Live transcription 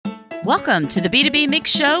Welcome to the B2B Mix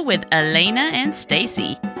Show with Elena and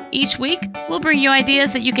Stacy. Each week, we'll bring you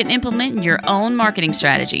ideas that you can implement in your own marketing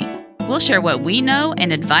strategy. We'll share what we know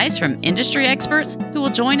and advice from industry experts who will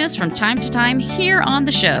join us from time to time here on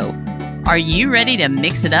the show. Are you ready to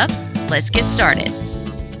mix it up? Let's get started.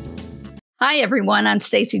 Hi, everyone. I'm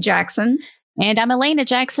Stacy Jackson. And I'm Elena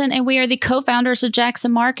Jackson, and we are the co-founders of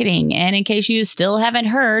Jackson Marketing. And in case you still haven't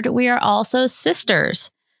heard, we are also sisters.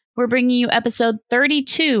 We're bringing you episode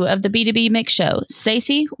 32 of the B2B Mix Show.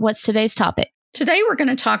 Stacy, what's today's topic? Today, we're going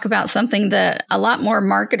to talk about something that a lot more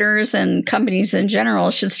marketers and companies in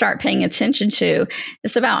general should start paying attention to.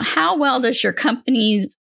 It's about how well does your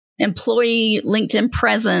company's employee LinkedIn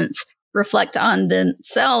presence reflect on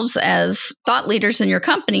themselves as thought leaders in your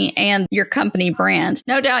company and your company brand.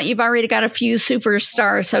 No doubt you've already got a few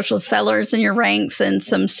superstar social sellers in your ranks and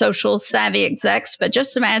some social savvy execs, but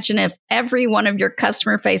just imagine if every one of your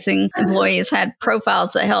customer-facing employees had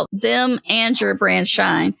profiles that help them and your brand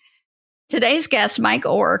shine. Today's guest, Mike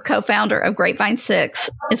Orr, co-founder of Grapevine 6,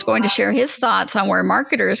 is going to share his thoughts on where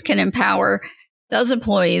marketers can empower those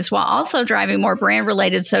employees while also driving more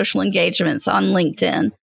brand-related social engagements on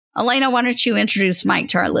LinkedIn. Elena, why don't you introduce Mike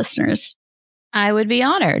to our listeners? I would be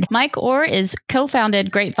honored. Mike Orr is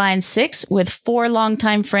co-founded Grapevine 6 with 4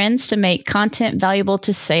 longtime friends to make content valuable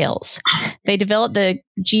to sales. They developed the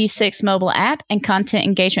G6 mobile app and content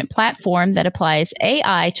engagement platform that applies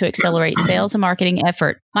AI to accelerate sales and marketing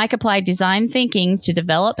effort. Mike applied design thinking to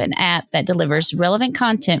develop an app that delivers relevant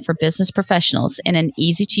content for business professionals in an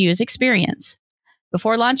easy-to-use experience.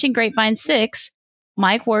 Before launching Grapevine 6,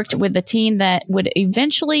 Mike worked with the team that would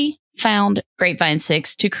eventually found Grapevine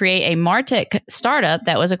 6 to create a MarTech startup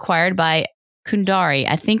that was acquired by Kundari.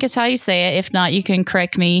 I think is how you say it. If not, you can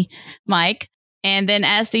correct me, Mike. And then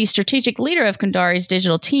as the strategic leader of Kundari's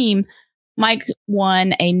digital team, Mike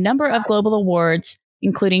won a number of global awards,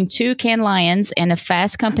 including 2 Cannes Lions and a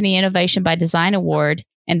Fast Company Innovation by Design Award,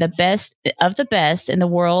 and the best of the best in the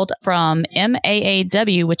world from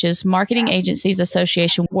MAAW, which is Marketing Agencies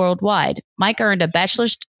Association Worldwide. Mike earned a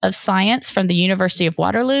Bachelor's of Science from the University of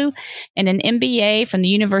Waterloo and an MBA from the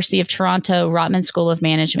University of Toronto Rotman School of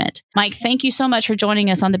Management. Mike, thank you so much for joining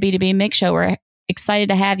us on the B2B Mix Show. We're excited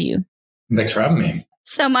to have you. Thanks for having me.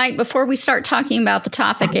 So, Mike, before we start talking about the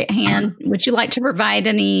topic at hand, would you like to provide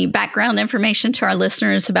any background information to our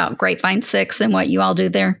listeners about Grapevine 6 and what you all do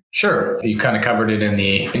there? Sure. You kind of covered it in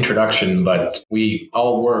the introduction, but we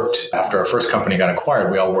all worked, after our first company got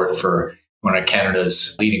acquired, we all worked for one of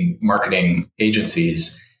Canada's leading marketing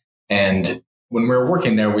agencies. And when we were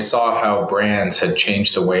working there, we saw how brands had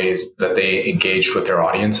changed the ways that they engaged with their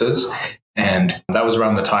audiences. And that was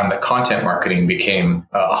around the time that content marketing became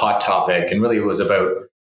a hot topic. And really it was about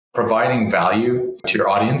providing value to your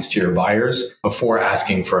audience, to your buyers, before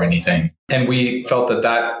asking for anything. And we felt that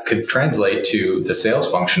that could translate to the sales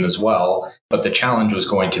function as well. But the challenge was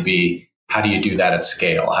going to be, how do you do that at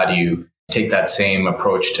scale? How do you take that same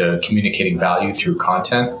approach to communicating value through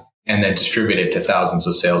content and then distribute it to thousands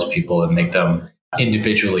of salespeople and make them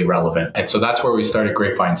individually relevant? And so that's where we started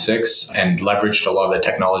Grapevine 6 and leveraged a lot of the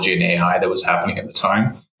technology and AI that was happening at the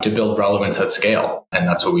time to build relevance at scale. And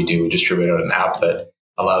that's what we do. We distribute an app that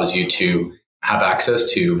allows you to have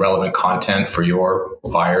access to relevant content for your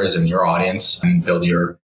buyers and your audience and build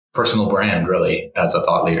your personal brand really as a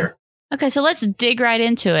thought leader. Okay, so let's dig right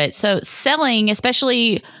into it. So selling,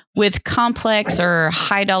 especially with complex or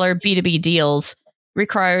high dollar B2B deals,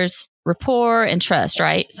 requires rapport and trust,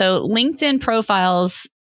 right? So LinkedIn profiles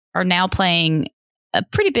are now playing a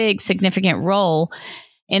pretty big, significant role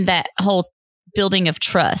in that whole building of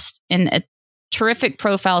trust. And a terrific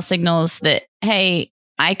profile signals that, hey,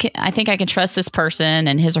 I think I can trust this person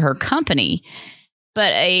and his or her company.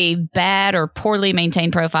 But a bad or poorly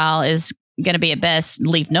maintained profile is going to be at best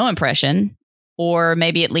leave no impression, or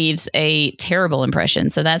maybe it leaves a terrible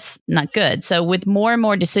impression. So that's not good. So with more and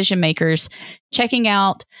more decision makers checking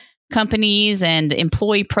out companies and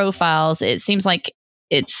employee profiles, it seems like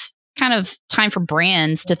it's kind of time for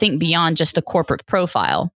brands to think beyond just the corporate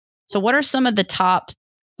profile. So what are some of the top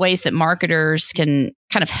ways that marketers can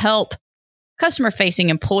kind of help customer-facing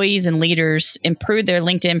employees and leaders improve their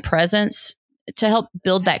LinkedIn presence to help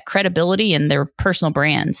build that credibility in their personal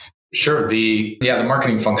brands? Sure. The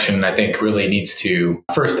marketing function, I think, really needs to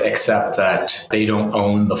first accept that they don't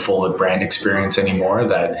own the full brand experience anymore,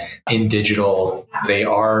 that in digital,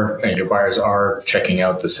 your buyers are checking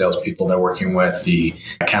out the salespeople they're working with, the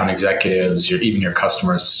account executives, even your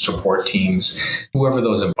customer support teams, whoever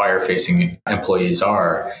those buyer-facing employees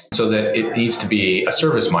are, so that it needs to be a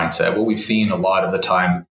service mindset. What we've seen a lot of the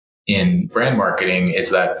time in brand marketing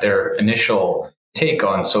is that their initial take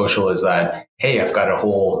on social is that, hey, I've got a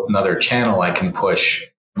whole another channel I can push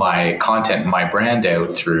my content, my brand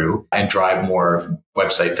out through and drive more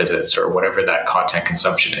website visits or whatever that content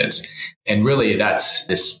consumption is. And really that's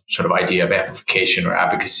this sort of idea of amplification or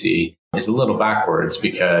advocacy is a little backwards,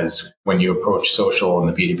 because when you approach social on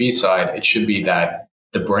the B2B side, it should be that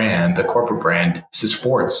the brand, the corporate brand,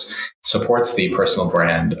 supports the personal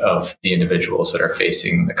brand of the individuals that are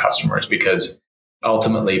facing the customers, because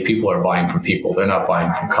ultimately people are buying from people. They're not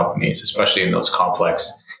buying from companies, especially in those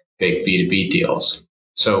complex, big B2B deals.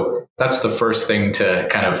 So that's the first thing to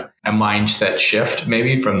kind of a mindset shift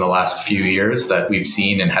maybe from the last few years that we've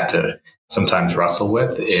seen and had to sometimes wrestle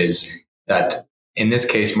with, is that in this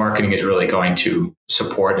case, marketing is really going to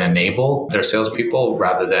support and enable their salespeople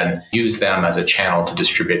rather than use them as a channel to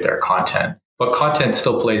distribute their content. But content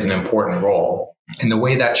still plays an important role. And the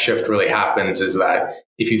way that shift really happens is that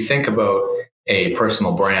if you think about a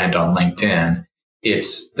personal brand on LinkedIn,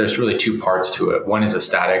 there's really two parts to it. One is a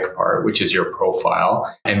static part, which is your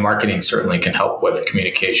profile, and marketing certainly can help with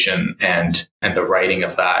communication and the writing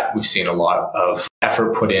of that. We've seen a lot of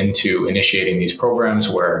effort put into initiating these programs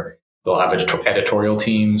where they'll have editorial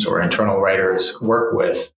teams or internal writers work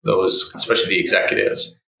with those, especially the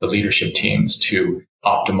executives, the leadership teams, to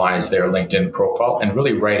optimize their LinkedIn profile and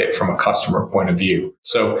really write it from a customer point of view.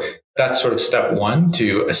 So that's sort of step one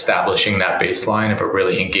to establishing that baseline of a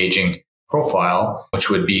really engaging profile, which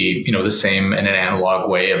would be, the same in an analog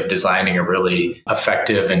way of designing a really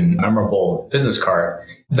effective and memorable business card.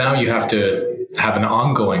 Now you have to have an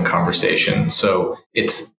ongoing conversation. So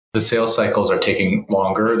the sales cycles are taking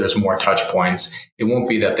longer. There's more touch points. It won't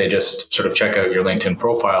be that they just sort of check out your LinkedIn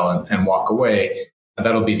profile and walk away.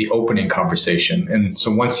 That'll be the opening conversation. And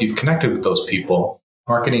so once you've connected with those people,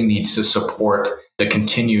 marketing needs to support the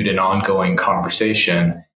continued and ongoing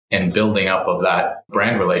conversation and building up of that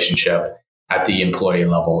brand relationship at the employee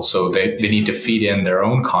level. So they need to feed in their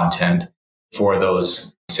own content for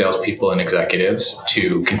those salespeople and executives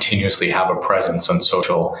to continuously have a presence on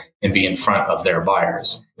social and be in front of their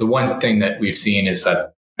buyers. The one thing that we've seen is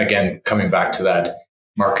that, again, coming back to that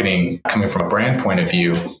marketing coming from a brand point of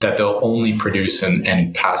view, that they'll only produce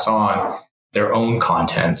and pass on their own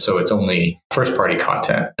content. So it's only first party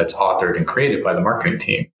content that's authored and created by the marketing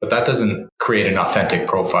team. But that doesn't create an authentic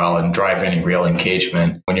profile and drive any real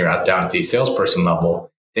engagement when you're down at the salesperson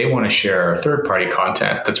level. They want to share third party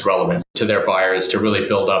content that's relevant to their buyers to really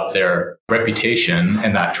build up their reputation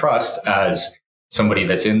and that trust as somebody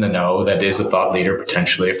that's in the know, that is a thought leader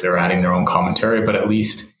potentially if they're adding their own commentary, but at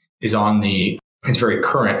least is very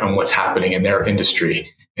current on what's happening in their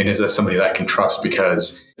industry. And is somebody that can trust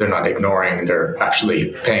because they're not ignoring, they're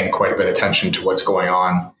actually paying quite a bit of attention to what's going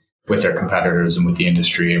on with their competitors and with the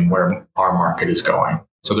industry and where our market is going.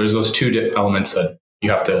 So there's those two elements that you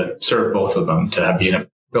have to serve both of them to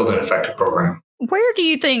build an effective program. Where do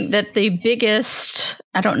you think that the biggest,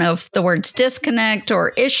 I don't know if the words disconnect or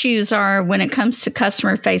issues are when it comes to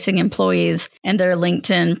customer-facing employees and their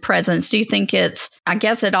LinkedIn presence? Do you think I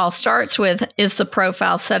guess it all starts with, is the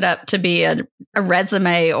profile set up to be a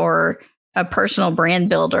resume or a personal brand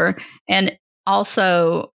builder? And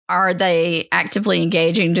also, are they actively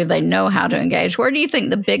engaging? Do they know how to engage? Where do you think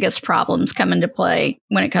the biggest problems come into play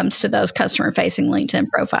when it comes to those customer-facing LinkedIn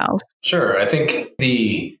profiles? Sure. I think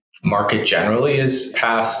the market generally is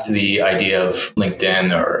past the idea of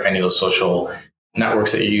LinkedIn or any of those social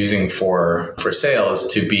networks that you're using for sales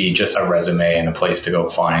to be just a resume and a place to go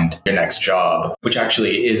find your next job, which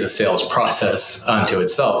actually is a sales process unto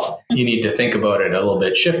itself. You need to think about it a little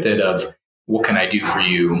bit shifted of, what can I do for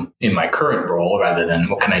you in my current role rather than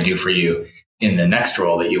what can I do for you in the next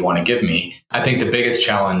role that you want to give me? I think the biggest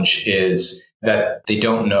challenge is that they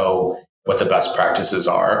don't know what the best practices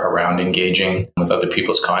are around engaging with other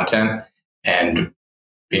people's content and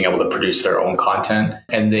being able to produce their own content.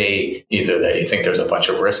 And they think there's a bunch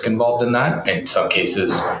of risk involved in that. In some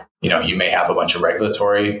cases, you may have a bunch of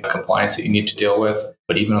regulatory compliance that you need to deal with.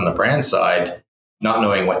 But even on the brand side, not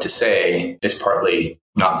knowing what to say is partly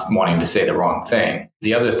not wanting to say the wrong thing.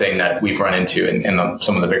 The other thing that we've run into in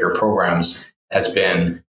some of the bigger programs has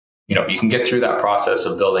been, you can get through that process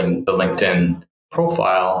of building the LinkedIn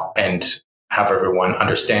profile and have everyone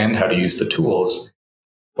understand how to use the tools.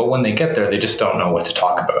 But when they get there, they just don't know what to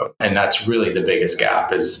talk about. And that's really the biggest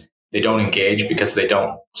gap, is they don't engage because they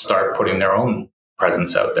don't start putting their own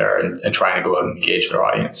presence out there and trying to go out and engage their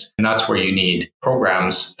audience. And that's where you need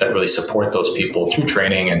programs that really support those people through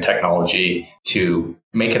training and technology to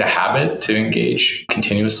make it a habit to engage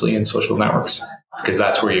continuously in social networks, because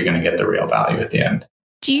that's where you're going to get the real value at the end.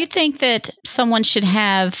 Do you think that someone should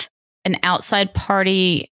have an outside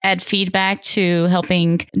party add feedback to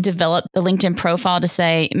helping develop the LinkedIn profile to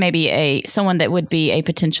say maybe someone that would be a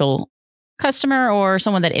potential customer or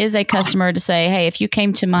someone that is a customer to say, hey, if you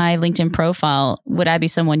came to my LinkedIn profile, would I be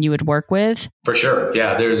someone you would work with? For sure.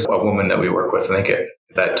 Yeah. There's a woman that we work with,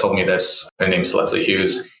 that told me this. Her name's Leslie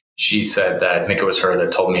Hughes. She said that, I think it was her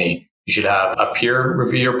that told me, you should have a peer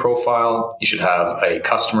review your profile, you should have a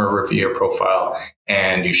customer review your profile,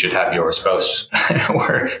 and you should have your spouse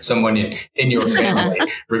or someone in your family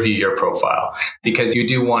review your profile, because you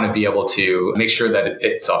do want to be able to make sure that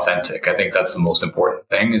it's authentic. I think that's the most important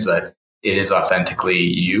thing, is that it is authentically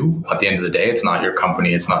you. At the end of the day, it's not your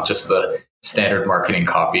company. It's not just the standard marketing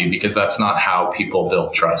copy, because that's not how people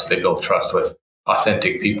build trust. They build trust with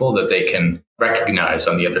authentic people that they can recognize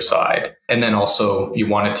on the other side. And then also you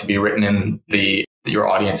want it to be written in your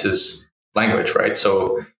audience's language, right?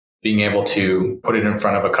 So being able to put it in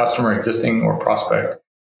front of a customer, existing or prospect,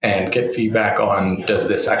 and get feedback on, does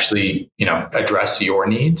this actually, address your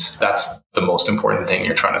needs? That's the most important thing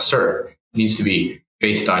you're trying to serve. It needs to be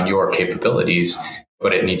based on your capabilities,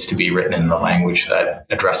 but it needs to be written in the language that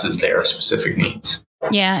addresses their specific needs.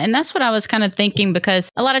 Yeah. And that's what I was kind of thinking, because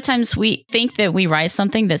a lot of times we think that we write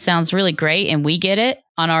something that sounds really great and we get it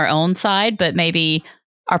on our own side, but maybe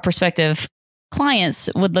our prospective clients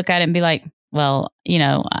would look at it and be like, well,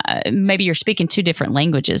 maybe you're speaking two different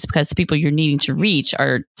languages, because the people you're needing to reach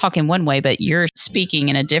are talking one way, but you're speaking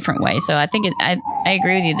in a different way. So I think I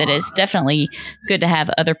agree with you that it's definitely good to have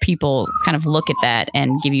other people kind of look at that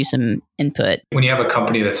and give you some input. When you have a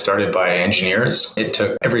company that's started by engineers, it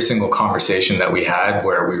took every single conversation that we had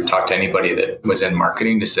where we would talk to anybody that was in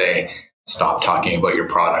marketing to say, stop talking about your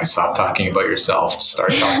product, stop talking about yourself,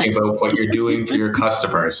 start talking about what you're doing for your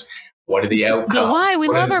customers. What are the outcomes? But why? We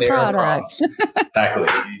love our product. Exactly.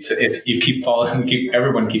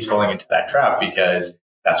 Everyone keeps falling into that trap because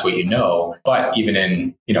that's what you know. But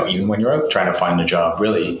even when you're out trying to find a job,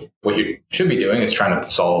 really what you should be doing is trying to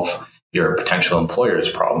solve your potential employer's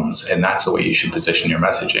problems. And that's the way you should position your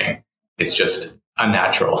messaging. It's just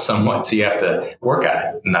unnatural somewhat. So you have to work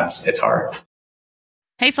at it. And it's hard.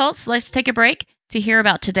 Hey, folks, let's take a break to hear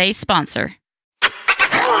about today's sponsor.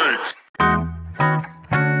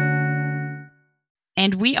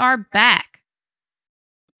 And we are back.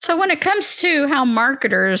 So when it comes to how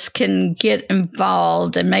marketers can get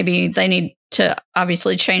involved, and maybe they need to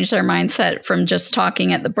obviously change their mindset from just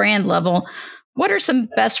talking at the brand level, what are some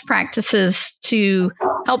best practices to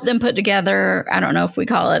help them put together, I don't know if we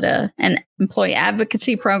call it an employee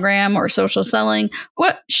advocacy program or social selling?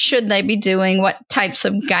 What should they be doing? What types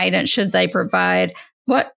of guidance should they provide?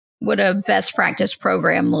 What would a best practice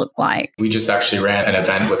program look like? We just actually ran an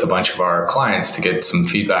event with a bunch of our clients to get some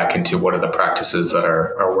feedback into what are the practices that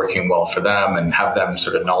are working well for them, and have them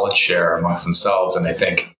sort of knowledge share amongst themselves. And I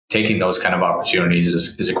think taking those kind of opportunities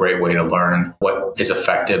is a great way to learn what is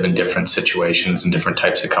effective in different situations and different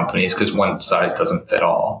types of companies, because one size doesn't fit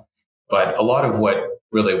all. But a lot of what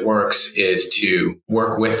really works is to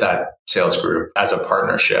work with that sales group as a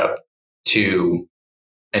partnership to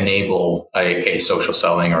enable a social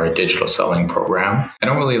selling or a digital selling program. I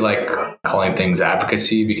don't really like calling things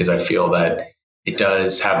advocacy, because I feel that it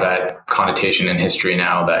does have that connotation in history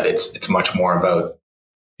now that it's much more about,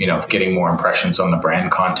 getting more impressions on the brand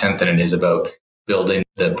content than it is about building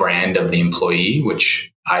the brand of the employee,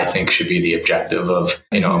 which I think should be the objective of,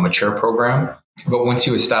 a mature program. But once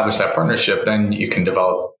you establish that partnership, then you can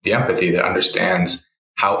develop the empathy that understands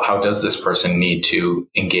how does this person need to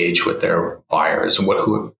engage with their buyers?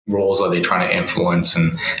 What roles are they trying to influence,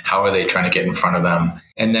 and how are they trying to get in front of them?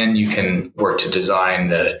 And then you can work to design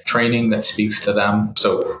the training that speaks to them.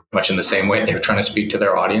 So much in the same way they're trying to speak to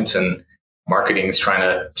their audience, and marketing is trying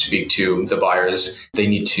to speak to the buyers. They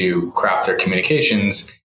need to craft their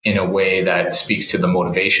communications in a way that speaks to the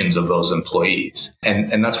motivations of those employees.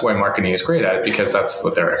 And that's why marketing is great at it, because that's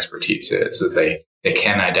what their expertise is they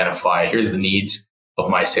can identify, here's the needs of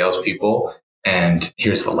my salespeople, and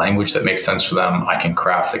here's the language that makes sense for them. I can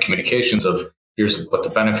craft the communications of here's what the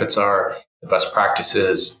benefits are, the best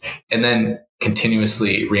practices, and then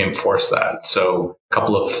continuously reinforce that. So a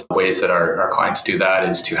couple of ways that our clients do that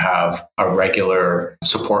is to have a regular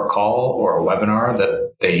support call or a webinar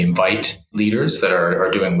that they invite leaders that are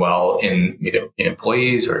doing well in either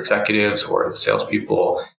employees or executives or the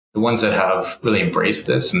salespeople, the ones that have really embraced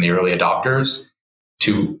this and the early adopters,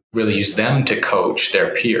 to really use them to coach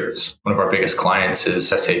their peers. One of our biggest clients is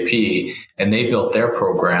SAP, and they built their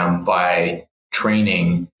program by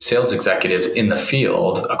training sales executives in the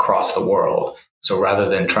field across the world. So rather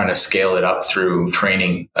than trying to scale it up through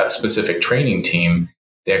training a specific training team,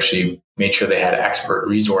 They actually made sure they had expert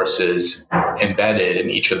resources embedded in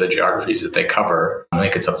each of the geographies that they cover. I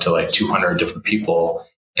think it's up to like 200 different people,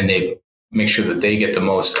 and they make sure that they get the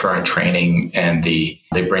most current training, and they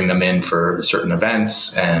bring them in for certain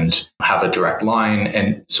events and have a direct line.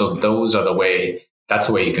 And so that's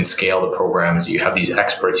the way you can scale the program, is you have these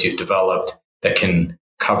experts you've developed that can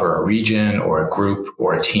cover a region or a group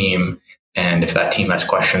or a team. And if that team has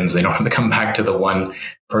questions, they don't have to come back to the one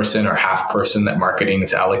person or half person that marketing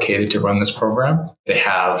is allocated to run this program. They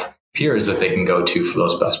have peers that they can go to for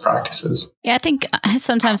those best practices. Yeah, I think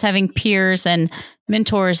sometimes having peers and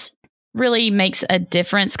mentors really makes a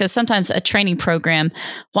difference, because sometimes a training program,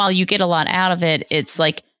 while you get a lot out of it, it's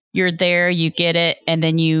like you're there, you get it, and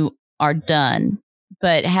then you are done.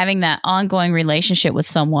 But having that ongoing relationship with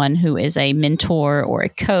someone who is a mentor or a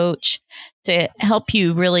coach to help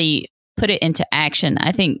you really put it into action,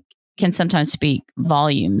 I think can sometimes speak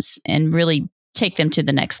volumes and really take them to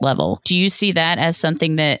the next level. Do you see that as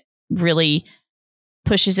something that really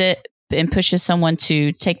pushes it and pushes someone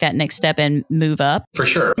to take that next step and move up? For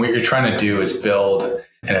sure. What you're trying to do is build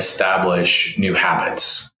and establish new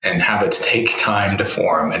habits, and habits take time to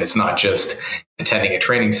form. And it's not just attending a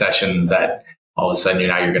training session that all of a sudden you're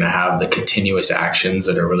going to have the continuous actions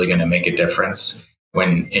that are really going to make a difference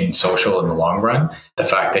when in social in the long run. The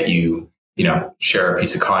fact that you share a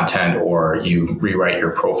piece of content or you rewrite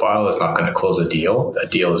your profile is not going to close a deal. That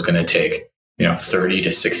deal is going to take 30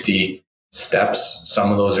 to 60 steps.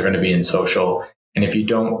 Some of those are going to be in social. And if you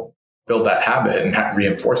don't build that habit and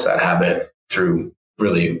reinforce that habit through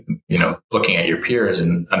really, looking at your peers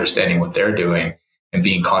and understanding what they're doing and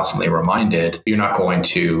being constantly reminded, you're not going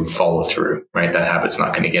to follow through, right? That habit's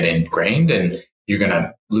not going to get ingrained, and you're going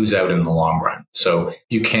to lose out in the long run. So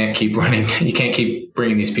you can't keep bringing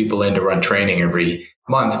these people in to run training every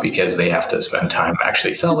month, because they have to spend time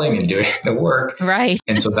actually selling and doing the work. Right.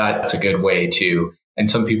 And so that's a good way and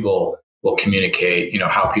some people will communicate,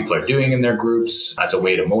 how people are doing in their groups as a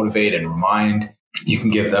way to motivate and remind. You can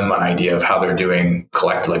give them an idea of how they're doing,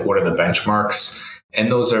 collect like what are the benchmarks. And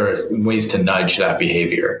those are ways to nudge that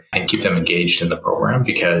behavior and keep them engaged in the program,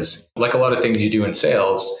 because like a lot of things you do in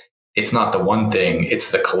sales, it's not the one thing,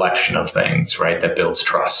 it's the collection of things, right, that builds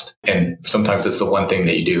trust. And sometimes it's the one thing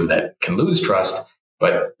that you do that can lose trust,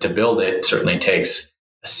 but to build it certainly takes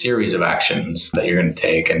a series of actions that you're going to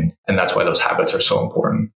take. And that's why those habits are so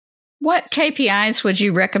important. What KPIs would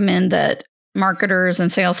you recommend that marketers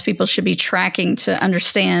and salespeople should be tracking to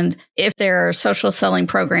understand if their social selling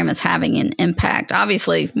program is having an impact?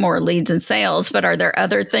 Obviously, more leads and sales, but are there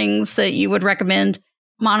other things that you would recommend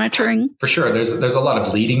monitoring? For sure. There's a lot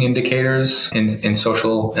of leading indicators in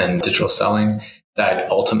social and digital selling that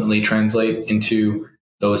ultimately translate into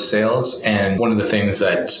those sales. And one of the things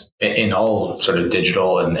that in all sort of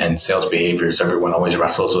digital and sales behaviors, everyone always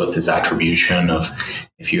wrestles with is attribution of,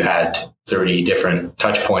 if you had 30 different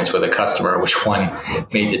touch points with a customer, which one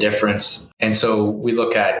made the difference? And so we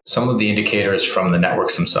look at some of the indicators from the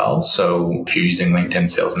networks themselves. So if you're using LinkedIn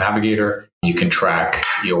Sales Navigator, you can track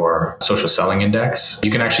your social selling index.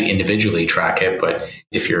 You can actually individually track it, but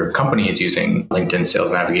if your company is using LinkedIn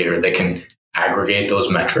Sales Navigator, they can aggregate those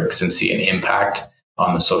metrics and see an impact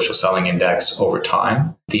on the social selling index over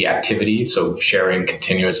time. The activity, so sharing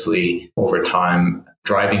continuously over time,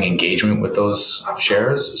 driving engagement with those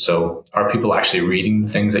shares. So are people actually reading the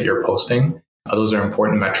things that you're posting? Those are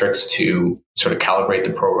important metrics to sort of calibrate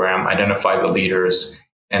the program, identify the leaders,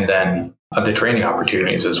 and then the training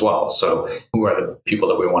opportunities as well. So who are the people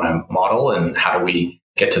that we want to model, and how do we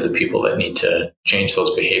get to the people that need to change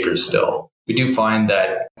those behaviors still? We do find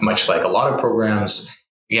that, much like a lot of programs,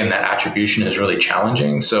 again, that attribution is really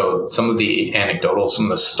challenging. So some of the anecdotal, some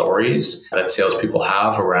of the stories that salespeople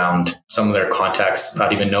have around some of their contacts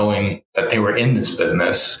not even knowing that they were in this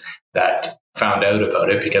business, that found out about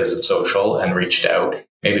it because of social and reached out.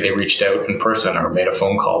 Maybe they reached out in person or made a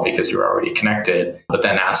phone call because you were already connected, but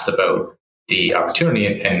then asked about the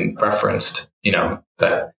opportunity and referenced,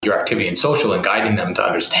 that your activity in social and guiding them to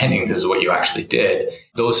understanding this is what you actually did.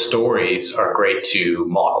 Those stories are great to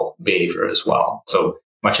model behavior as well. So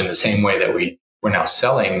much in the same way that we're now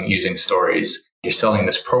selling using stories, you're selling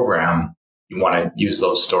this program, you want to use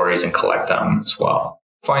those stories and collect them as well.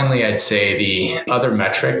 Finally, I'd say the other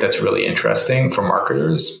metric that's really interesting for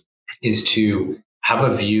marketers is to have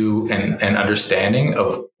a view and understanding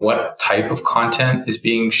of what type of content is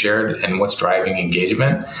being shared and what's driving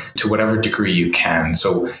engagement to whatever degree you can.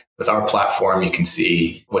 So with our platform, you can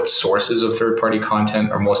see what sources of third-party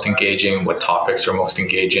content are most engaging, what topics are most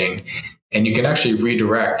engaging, and you can actually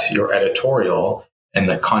redirect your editorial and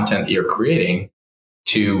the content that you're creating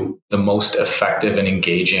to the most effective and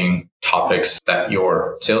engaging topics that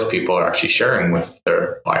your salespeople are actually sharing with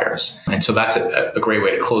their buyers. And so that's a great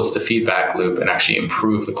way to close the feedback loop and actually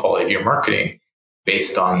improve the quality of your marketing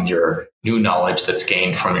based on your new knowledge that's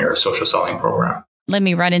gained from your social selling program. Let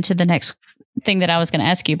me right into the next thing that I was going to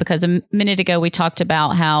ask you, because a minute ago we talked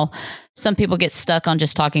about how some people get stuck on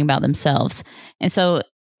just talking about themselves. And so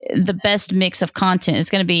the best mix of content is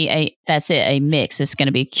going to be a mix. It's going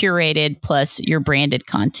to be curated plus your branded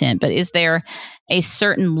content. But is there a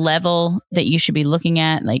certain level that you should be looking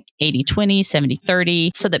at, like 80-20, 70-30,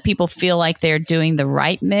 so that people feel like they're doing the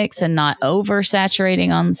right mix and not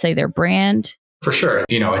oversaturating on, say, their brand? For sure.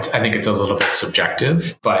 I think it's a little bit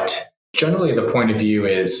subjective, but generally the point of view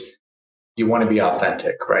is you want to be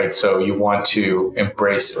authentic, right? So you want to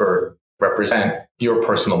embrace or represent your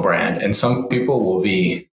personal brand. And some people will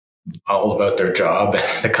be all about their job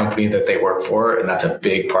and the company that they work for, and that's a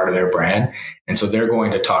big part of their brand. And so they're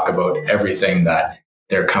going to talk about everything that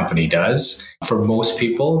their company does. For most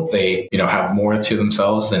people, they, have more to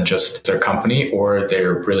themselves than just their company, or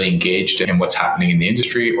they're really engaged in what's happening in the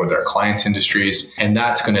industry or their clients' industries, and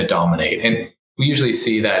that's going to dominate. And we usually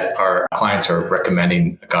see that our clients are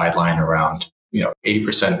recommending a guideline around,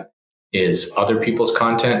 80% is other people's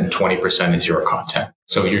content and 20% is your content.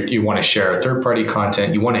 So you want to share third-party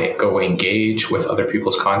content. You want to go engage with other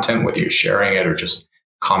people's content, whether you're sharing it or just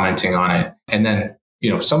commenting on it. And then,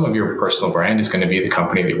 some of your personal brand is going to be the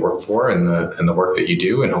company that you work for and the work that you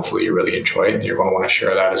do. And hopefully you really enjoy it. And you're going to want to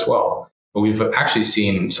share that as well. But we've actually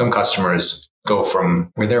seen some customers go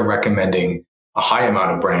from where they're recommending a high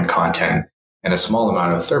amount of brand content and a small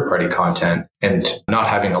amount of third-party content and not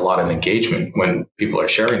having a lot of engagement when people are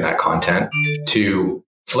sharing that content, to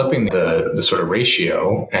flipping the sort of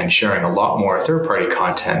ratio and sharing a lot more third-party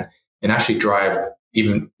content and actually drive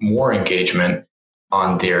even more engagement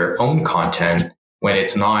on their own content when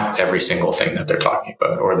it's not every single thing that they're talking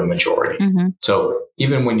about or the majority. Mm-hmm. So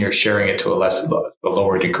even when you're sharing it to a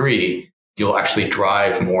lower degree, you'll actually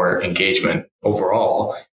drive more engagement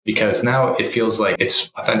overall, because now it feels like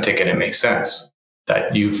it's authentic and it makes sense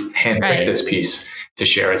that you've handpicked this piece to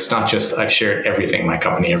share. It's not just I've shared everything my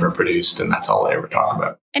company ever produced and that's all I ever talk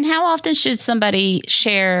about. And how often should somebody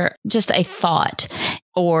share just a thought,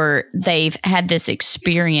 or they've had this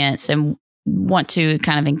experience and want to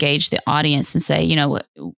kind of engage the audience and say,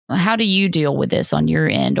 how do you deal with this on your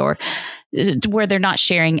end? Or where they're not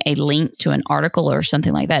sharing a link to an article or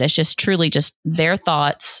something like that. It's just truly just their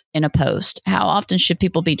thoughts in a post. How often should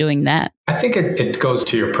people be doing that? I think it goes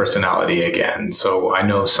to your personality again. So I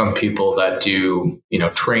know some people that do,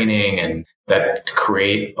 training and that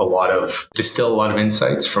distill a lot of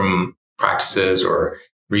insights from practices or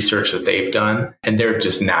research that they've done. And they're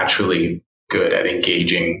just naturally good at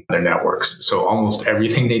engaging their networks. So almost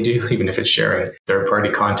everything they do, even if it's sharing third-party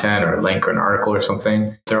content or a link or an article or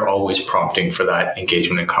something, they're always prompting for that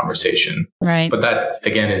engagement and conversation. Right. But that,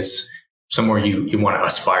 again, is somewhere you want to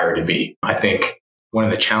aspire to be. I think one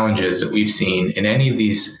of the challenges that we've seen in any of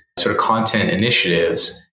these sort of content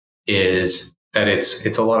initiatives is that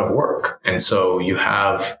it's a lot of work. And so you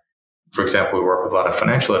have, for example, we work with a lot of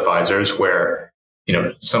financial advisors where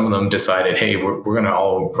some of them decided, hey, we're going to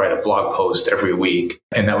all write a blog post every week.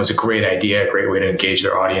 And that was a great idea, a great way to engage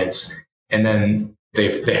their audience. And then they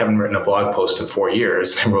haven't written a blog post in 4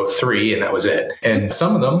 years. They wrote 3 and that was it. And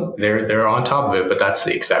some of them, they're on top of it, but that's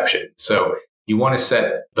the exception. So you want to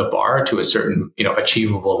set the bar to a certain,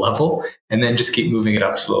 achievable level and then just keep moving it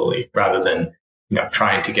up slowly rather than,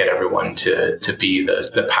 trying to get everyone to be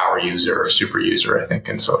the power user or super user, I think,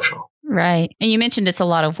 in social. Right. And you mentioned it's a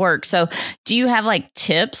lot of work. So do you have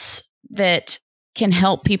tips that can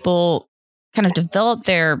help people kind of develop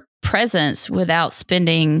their presence without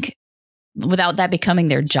that becoming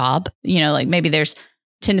their job? Maybe there's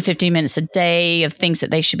 10 to 15 minutes a day of things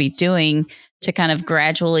that they should be doing to kind of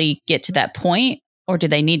gradually get to that point? Or do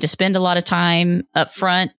they need to spend a lot of time up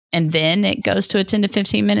front and then it goes to a 10 to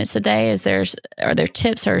 15 minutes a day? Are there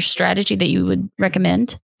tips or strategy that you would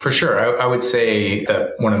recommend? For sure. I would say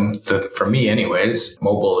that for me anyways,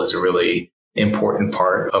 mobile is a really important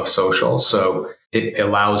part of social. So it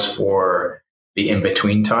allows for the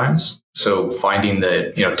in-between times. So finding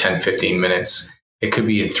the, 10, 15 minutes, it could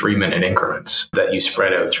be in 3-minute increments that you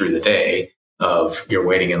spread out through the day of you're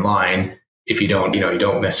waiting in line. If you don't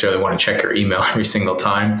necessarily want to check your email every single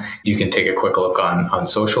time, you can take a quick look on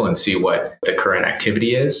social and see what the current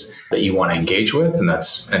activity is that you want to engage with. And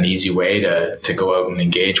that's an easy way to go out and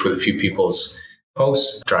engage with a few people's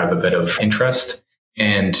posts, drive a bit of interest.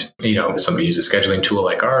 And, somebody uses a scheduling tool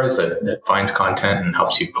like ours that finds content and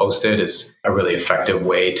helps you post it is a really effective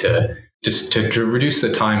way to just to reduce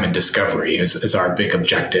the time and discovery is our big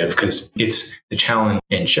objective, because it's the challenge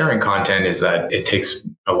in sharing content is that it takes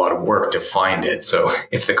a lot of work to find it. So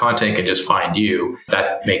if the content can just find you,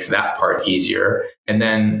 that makes that part easier. And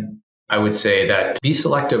then I would say that be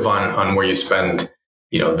selective on where you spend,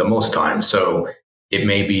 the most time. So it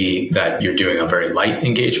may be that you're doing a very light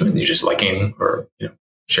engagement, you're just liking or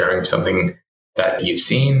sharing something that you've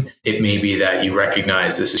seen. It may be that you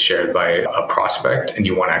recognize this is shared by a prospect and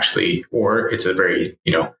you want to actually, or it's a very,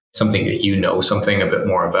 something that something a bit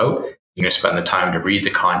more about. You're going to spend the time to read the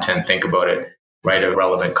content, think about it, write a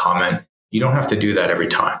relevant comment. You don't have to do that every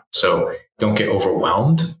time. So don't get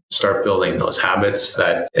overwhelmed. Start building those habits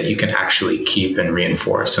that you can actually keep and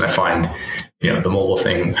reinforce. And I find, the mobile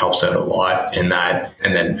thing helps out a lot in that.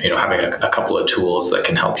 And then, having a couple of tools that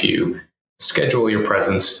can help you schedule your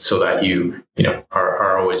presence so that you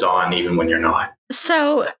are always on even when you're not.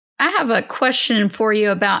 So I have a question for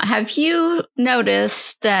you about, have you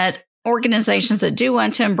noticed that organizations that do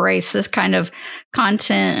want to embrace this kind of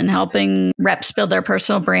content and helping reps build their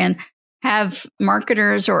personal brand, have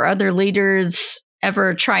marketers or other leaders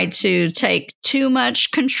ever tried to take too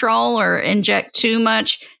much control or inject too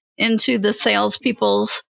much into the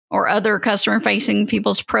salespeople's or other customer-facing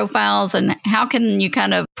people's profiles? And how can you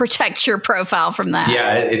kind of protect your profile from that?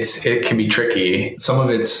 Yeah, it can be tricky. Some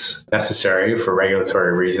of it's necessary for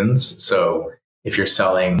regulatory reasons. So if you're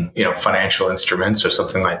selling, financial instruments or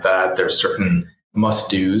something like that, there's certain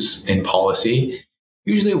must-dos in policy.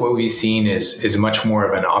 Usually what we've seen is much more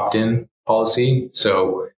of an opt-in policy.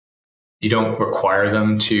 So you don't require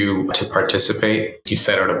them to participate. You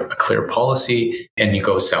set out a clear policy and you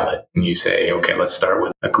go sell it. And you say, okay, let's start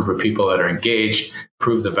with a group of people that are engaged,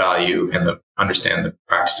 prove the value and understand the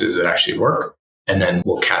practices that actually work. And then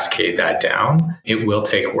we'll cascade that down. It will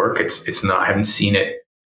take work. It's not, I haven't seen it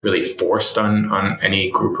really forced on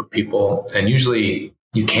any group of people. And usually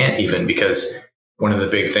you can't even, because one of the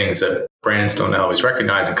big things that brands don't always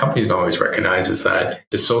recognize and companies don't always recognize is that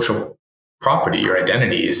the social property, your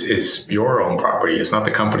identity is your own property. It's not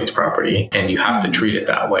the company's property. And you have to treat it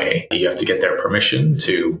that way. You have to get their permission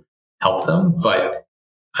to help them. But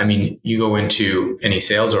I mean, you go into any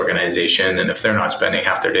sales organization, and if they're not spending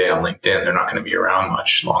half their day on LinkedIn, they're not going to be around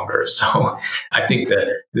much longer. So I think that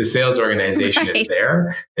the sales organization is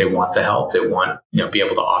there. They want the help. They want, be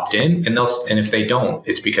able to opt in, and if they don't,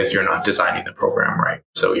 it's because you're not designing the program right.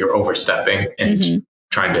 So you're overstepping and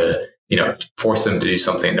trying to, force them to do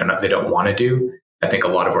something they don't want to do. I think a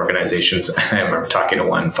lot of organizations, I remember talking to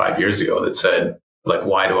one 5 years ago that said, like,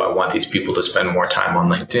 why do I want these people to spend more time on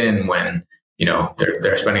LinkedIn when,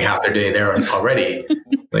 they're spending half their day there already?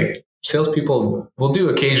 Like, salespeople will do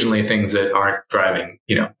occasionally things that aren't driving,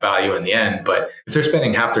 value in the end. But if they're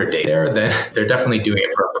spending half their day there, then they're definitely doing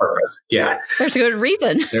it for a purpose. Yeah. There's a good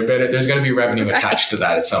reason. There's going to be revenue attached to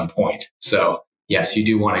that at some point. So yes, you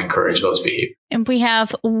do want to encourage those behaviors. And we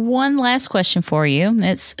have one last question for you.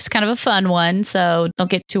 It's kind of a fun one, so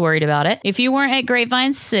don't get too worried about it. If you weren't at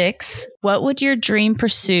Grapevine 6, what would your dream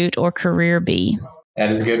pursuit or career be?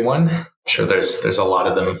 That is a good one. I'm sure there's a lot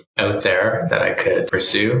of them out there that I could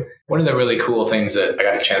pursue. One of the really cool things that I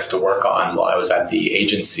got a chance to work on while I was at the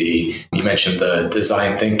agency, you mentioned the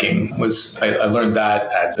design thinking, I learned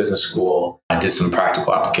that at business school. I did some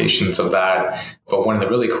practical applications of that. But one of the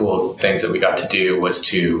really cool things that we got to do was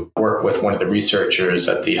to work with one of the researchers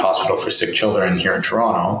at the Hospital for Sick Children here in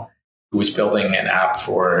Toronto, who was building an app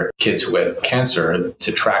for kids with cancer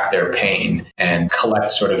to track their pain and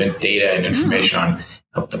collect sort of data and information on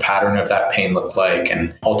what the pattern of that pain looked like,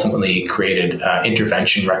 and ultimately created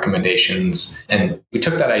intervention recommendations. And we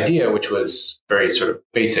took that idea, which was very sort of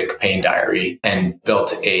basic pain diary, and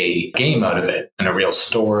built a game out of it and a real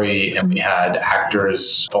story. And we had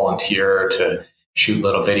actors volunteer to shoot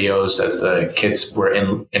little videos as the kids were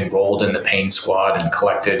enrolled in the pain squad and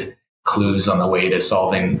collected clues on the way to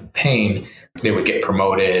solving pain. They would get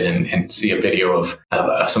promoted and see a video of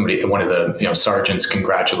somebody, one of the sergeants,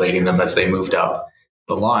 congratulating them as they moved up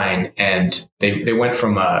the line. And they went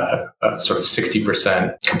from a sort of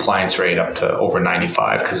 60% compliance rate up to over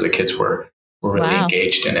 95 because the kids were really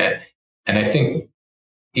engaged in it. And I think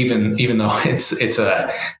even though it's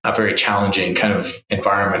a very challenging kind of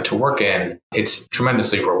environment to work in, it's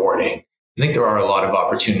tremendously rewarding. I think there are a lot of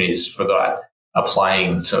opportunities for that,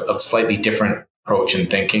 applying a slightly different approach and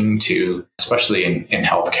thinking to, especially in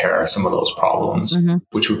healthcare, some of those problems,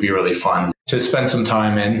 which would be really fun to spend some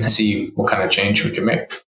time in and see what kind of change we can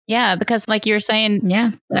make. Yeah, because like you were saying,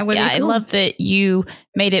 that would be cool. I love that you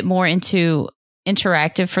made it more into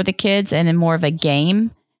interactive for the kids and in more of a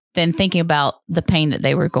game than thinking about the pain that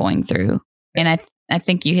they were going through. And I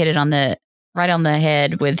think you hit it right on the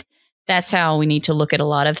head with that's how we need to look at a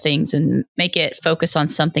lot of things and make it focus on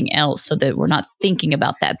something else so that we're not thinking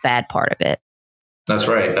about that bad part of it. That's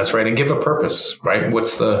right. That's right. And give a purpose, right?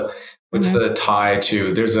 What's the tie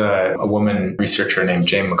to, there's a woman researcher named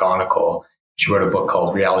Jane McGonigal. She wrote a book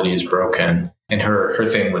called Reality is Broken. And her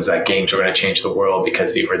thing was that games were going to change the world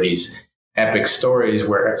because they were these epic stories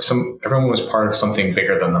where everyone was part of something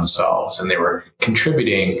bigger than themselves. And they were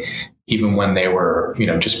contributing even when they were,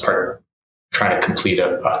 just trying to complete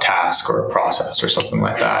a task or a process or something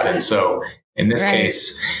like that. And so in this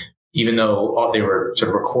case, even though they were sort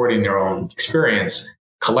of recording their own experience,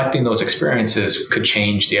 collecting those experiences could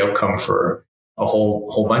change the outcome for a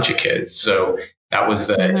whole bunch of kids. So that was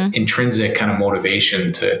the intrinsic kind of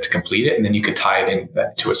motivation to complete it. And then you could tie it in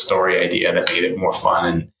to a story idea that made it more fun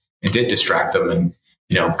and it did distract them. And,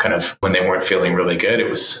 kind of when they weren't feeling really good, it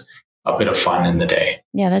was a bit of fun in the day.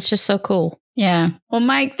 Yeah, that's just so cool. Yeah. Well,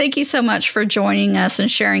 Mike, thank you so much for joining us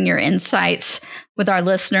and sharing your insights with our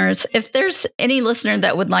listeners. If there's any listener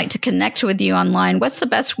that would like to connect with you online, what's the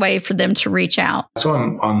best way for them to reach out? So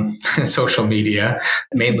I'm on social media,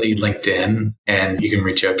 mainly LinkedIn, and you can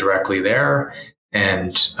reach out directly there.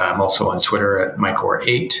 And I'm also on Twitter at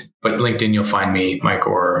MikeOr8. But LinkedIn, you'll find me, Mike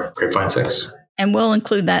Orr, Grapevine 6. And we'll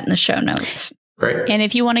include that in the show notes. Great. And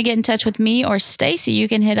if you want to get in touch with me or Stacy, you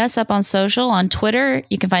can hit us up on social. On Twitter,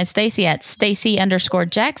 you can find Stacy at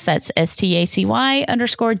Stacy_Jax. That's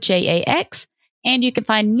STACY_JAX. And you can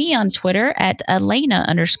find me on Twitter at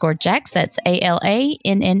Alaina_Jax. That's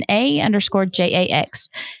ALANNA_JAX.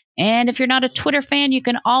 And if you're not a Twitter fan, you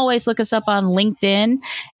can always look us up on LinkedIn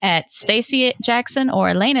at Stacy Jackson or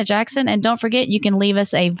Alaina Jackson. And don't forget, you can leave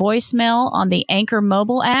us a voicemail on the Anchor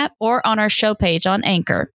mobile app or on our show page on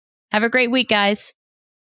Anchor. Have a great week, guys.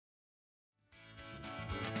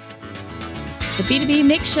 The B2B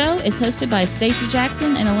Mix Show is hosted by Stacy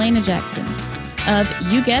Jackson and Alaina Jackson of,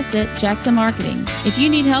 you guessed it, Jackson Marketing. If you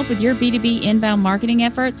need help with your B2B inbound marketing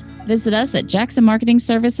efforts, visit us at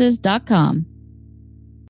jacksonmarketingservices.com.